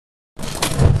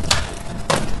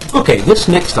Okay, this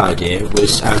next idea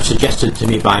was suggested to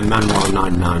me by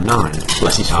Man1999,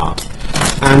 bless his heart.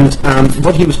 And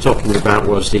what he was talking about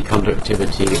was the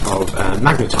conductivity of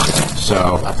magnetite,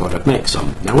 so I thought I'd make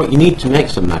some. Now what you need to make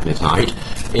some magnetite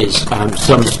is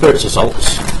some spirituous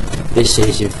salts. This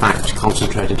is in fact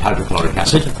concentrated hydrochloric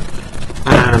acid,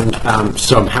 and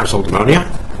some household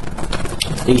ammonia.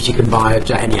 These you can buy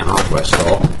at any hardware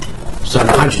store. Some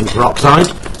hydrogen peroxide.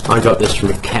 I got this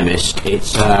from a chemist.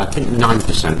 It's I think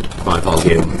 9% by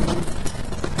volume.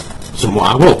 Some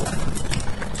wire wool.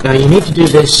 Now you need to do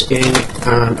this in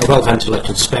a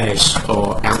well-ventilated space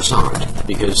or outside,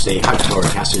 because the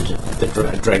hydrochloric acid, the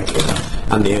drain cleaner,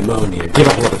 and the ammonia give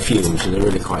off a lot of fumes and they're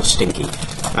really quite stinky.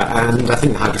 And I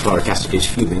think the hydrochloric acid is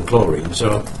fuming chlorine,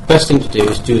 so best thing to do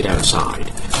is do it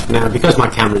outside. Now because my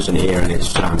camera's in here and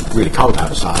it's really cold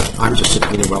outside, I'm just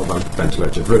sitting in a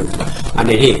well-ventilated room, and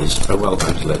it is a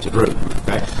well-ventilated room.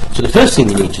 Okay? So the first thing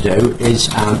you need to do is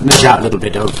measure out a little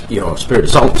bit of your spirit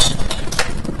salts,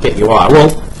 get your wire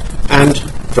wool, and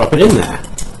drop it in there.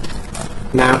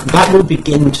 Now that will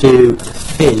begin to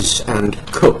fizz and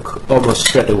cook almost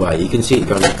straight away. You can see it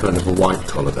going kind of a white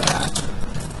colour there.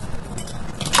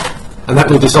 And that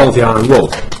will dissolve the iron wool.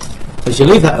 As you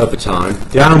leave that over time,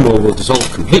 the iron wool will dissolve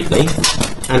completely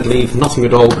and leave nothing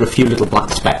at all but a few little black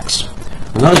specks.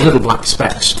 And those little black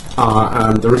specks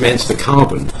are the remains of the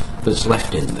carbon that's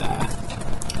left in there.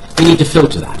 You need to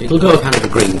filter that. It'll go kind of a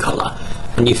green colour,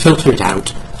 and you filter it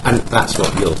out, and that's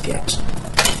what you'll get.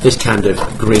 This kind of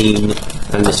green,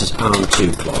 and this is iron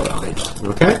 2 chloride.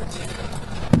 Okay?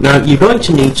 Now you're going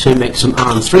to need to make some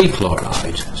iron 3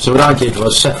 chloride. So what I did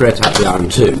was separate out the iron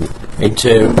 2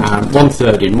 into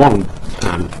 1/3 in one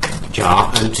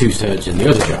jar and 2/3 in the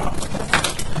other jar.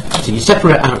 So you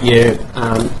separate out your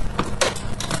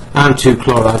iron 2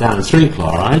 chloride, iron 3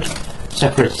 chloride,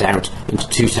 separate it out into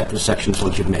two separate sections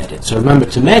once you've made it. So remember,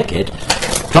 to make it,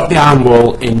 drop the iron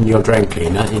wool in your drain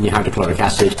cleaner, in your hydrochloric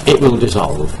acid. It will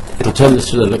dissolve. It'll turn this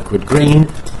to the liquid green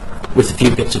with a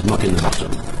few bits of muck in the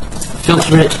bottom.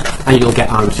 Filter it and you'll get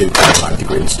iron 2 chloride, the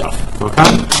green stuff.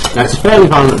 Okay? Now it's a fairly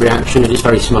violent reaction, it is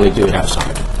very smelly, do it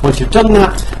outside. Once you've done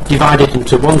that, divide it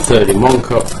into 1/3 in one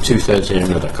cup, 2/3 in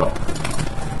another cup.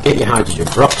 Get your hydrogen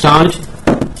peroxide,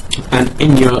 and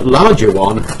in your larger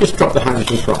one, just drop the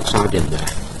hydrogen peroxide in there.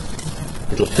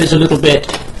 It'll fizz a little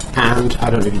bit, and I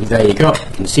don't know if you, there you go,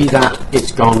 you can see that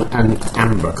it's gone an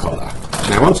amber colour.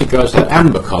 Now once it goes that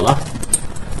amber colour,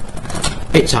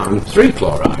 it's iron 3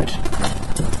 chloride.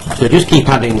 So just keep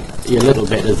adding your little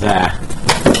bit of there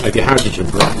of your hydrogen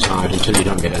peroxide until you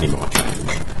don't get any more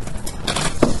change.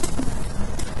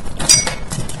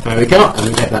 There we go, and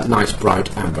you get that nice bright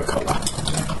amber colour.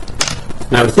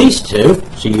 Now with these two,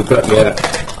 so you've got your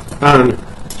iron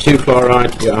 2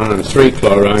 chloride, your iron 3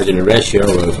 chloride in a ratio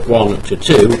of 1 to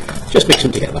 2, just mix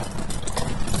them together.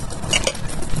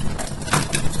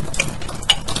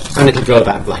 And it'll go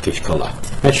that blackish colour.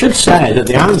 I should say that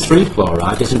the iron 3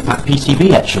 chloride is in fact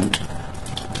PCB etchant,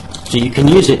 so you can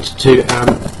use it to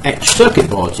etch circuit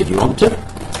boards if you want to.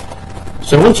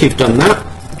 So once you've done that,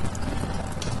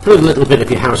 put a little bit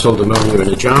of your household ammonia in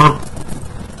a jar,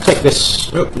 take this,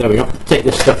 oh, there we go, take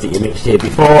this stuff that you mixed here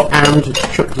before and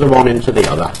chuck the one into the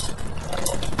other,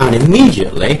 and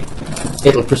immediately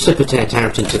it'll precipitate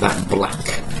out into that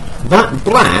black. That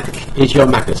black is your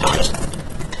magnetite.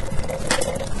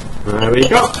 There we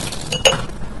go.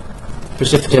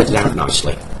 Precipitated out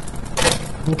nicely.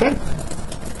 Okay.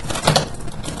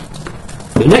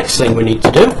 The next thing we need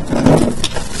to do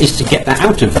is to get that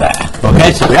out of there.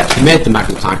 Okay, so we actually made the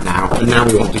magnetite now, and now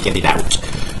we want to get it out.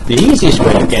 The easiest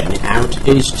way of getting it out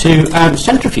is to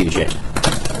centrifuge it.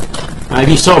 If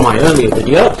you saw my earlier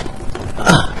video,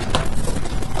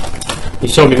 you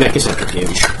saw me make a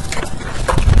centrifuge.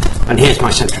 And here's my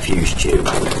centrifuge tube.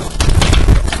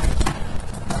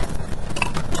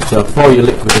 So pour your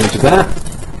liquid into there.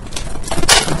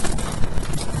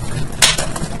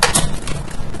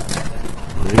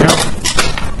 There we go.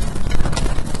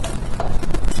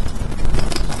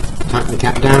 Tighten the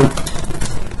cap down.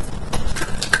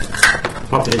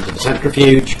 Pop it into the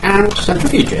centrifuge and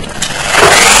centrifuge it.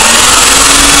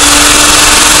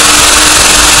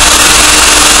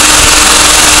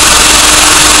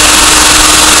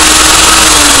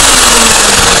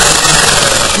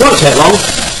 Won't take long.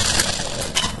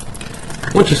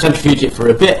 Once you centrifuge it for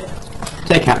a bit,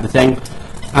 take out the thing,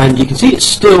 and you can see it's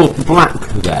still black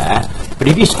there, but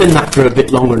if you spin that for a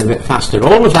bit longer and a bit faster,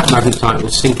 all of that magnetite will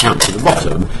sink out to the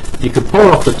bottom. You can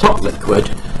pour off the top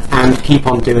liquid and keep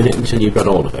on doing it until you've got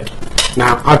all of it.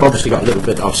 Now I've obviously got a little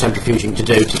bit of centrifuging to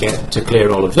do to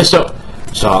clear all of this up,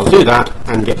 so I'll do that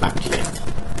and get back to you.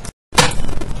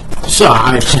 So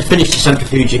I finished the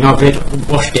centrifuging of it,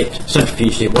 washed it,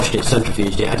 centrifuged it, washed it,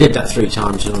 centrifuged it. I did that 3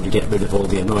 times in order to get rid of all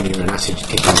the ammonia and acid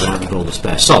kicking around and all the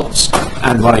spare salts.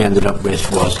 And what I ended up with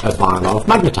was a vial of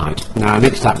magnetite. Now I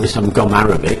mixed that with some gum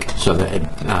arabic so that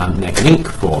it'd make an ink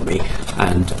for me,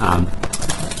 and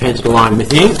painted a line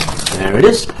with the ink, there it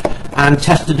is, and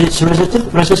tested its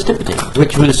resistivity,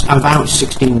 which was about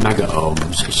 16 mega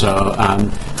ohms, so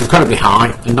incredibly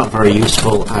high and not very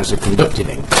useful as a conductive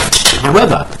ink.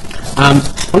 However,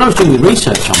 when I was doing the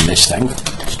research on this thing,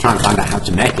 to try and find out how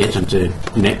to make it and to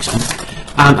mix them,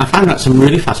 I found out some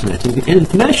really fascinating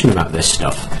information about this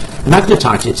stuff.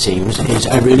 Magnetite, it seems, is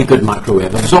a really good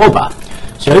microwave absorber.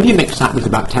 So if you mix that with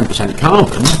about 10%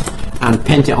 carbon and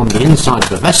paint it on the inside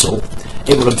of a vessel,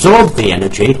 it will absorb the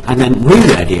energy and then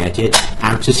re-radiate it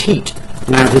out as heat.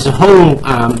 Now there's a whole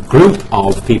group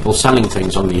of people selling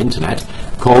things on the internet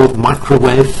called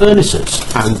microwave furnaces,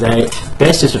 and the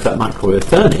basis of that microwave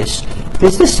furnace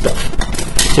is this stuff.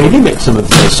 So if you mix some of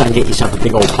this and get yourself a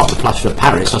big old pot of plaster of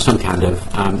Paris or some kind of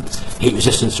heat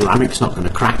resistant ceramic, it's not going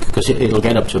to crack because it'll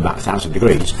get up to about 1000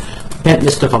 degrees. Paint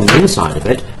this stuff on the inside of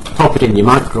it, pop it in your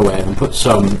microwave and put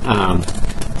some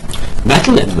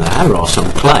metal in there or some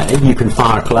clay. You can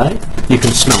fire clay, you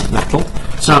can smelt metal.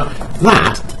 So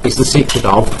that is the secret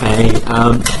of a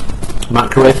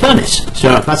microwave furnace.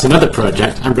 So that's another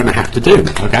project I'm going to have to do.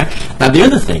 Okay. Now the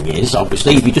other thing is,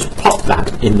 obviously, if you just pop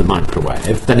that in the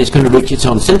microwave, then it's going to reach its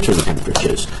own sintering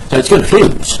temperatures, so it's going to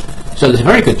fuse. So there's a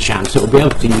very good chance that we'll be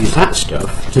able to use that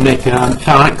stuff to make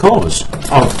ferrite cores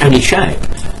of any shape.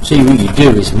 So what you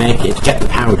do is make it, get the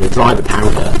powder, dry the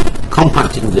powder,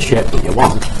 compact it into the shape that you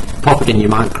want, pop it in your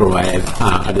microwave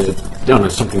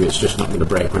at something that's just not going to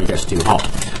break when it gets too hot.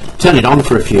 Turn it on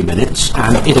for a few minutes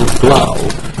and it'll glow,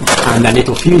 and then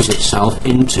it'll fuse itself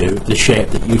into the shape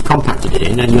that you've compacted it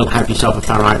in, and you'll have yourself a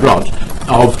ferrite rod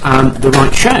of the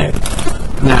right shape.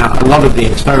 Now a lot of the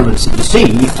experiments that you see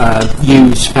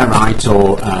use ferrite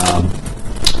or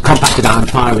compacted iron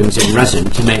filings in resin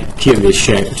to make curious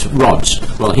shaped rods.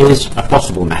 Well, here's a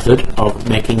possible method of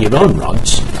making your own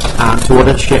rods to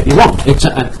whatever shape you want. It's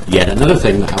yet another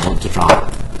thing that I want to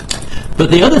try. But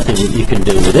the other thing that you can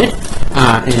do with it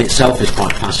in itself is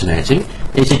quite fascinating,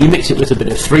 is if you mix it with a bit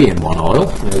of 3-in-1 oil,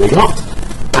 there we go,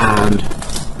 and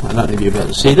I don't know if you'll be able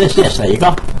to see this, yes, there you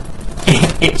go,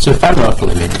 it's a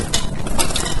ferrofluid.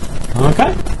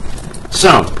 Okay,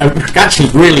 so actually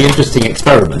really interesting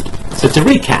experiment. So to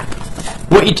recap,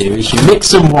 what you do is you mix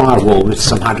some wire wool with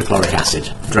some hydrochloric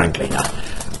acid, drain cleaner,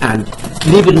 and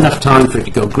leave it enough time for it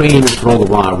to go green and for all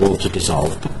the wire wool to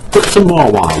dissolve. Put some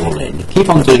more wire wool in, keep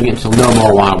on doing it until no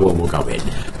more wire wool will go in,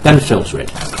 then filter it.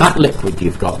 That liquid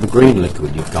you've got, the green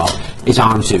liquid you've got, is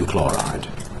iron chloride.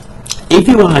 If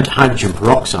you add hydrogen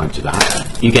peroxide to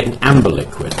that, you get an amber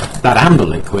liquid. That amber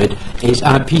liquid is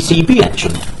PCB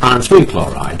etchant, iron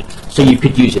chloride, so you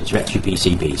could use it to etch your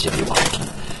PCBs if you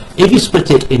want. If you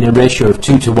split it in a ratio of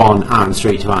 2:1 iron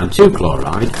 3 to iron 2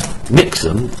 chloride, mix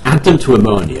them, add them to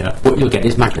ammonia, what you'll get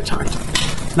is magnetite.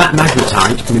 That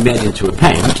magnetite can be made into a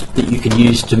paint that you can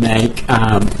use to make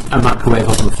a microwave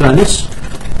oven furnace,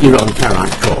 your own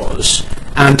ferrite cores.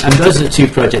 And those are the 2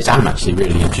 projects I'm actually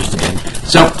really interested in.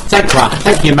 So,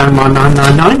 thank you,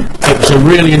 Man1999. It was a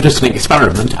really interesting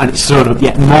experiment, and it's thrown up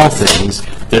yet more things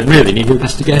that really need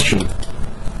investigation.